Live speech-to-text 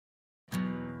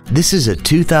This is a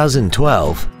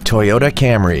 2012 Toyota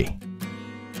Camry.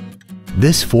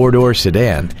 This four-door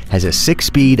sedan has a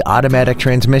 6-speed automatic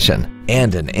transmission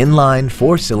and an inline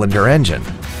 4-cylinder engine.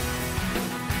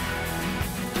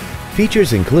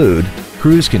 Features include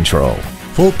cruise control,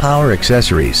 full power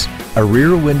accessories, a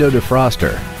rear window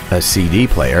defroster, a CD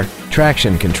player,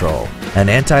 traction control, an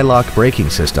anti-lock braking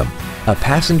system, a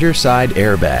passenger side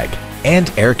airbag,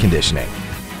 and air conditioning.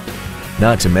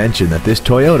 Not to mention that this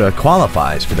Toyota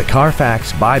qualifies for the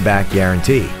Carfax buyback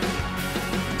guarantee.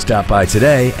 Stop by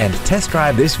today and test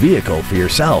drive this vehicle for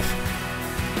yourself.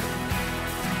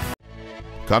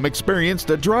 Come experience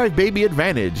the Drive Baby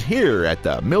Advantage here at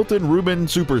the Milton Ruben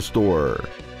Superstore.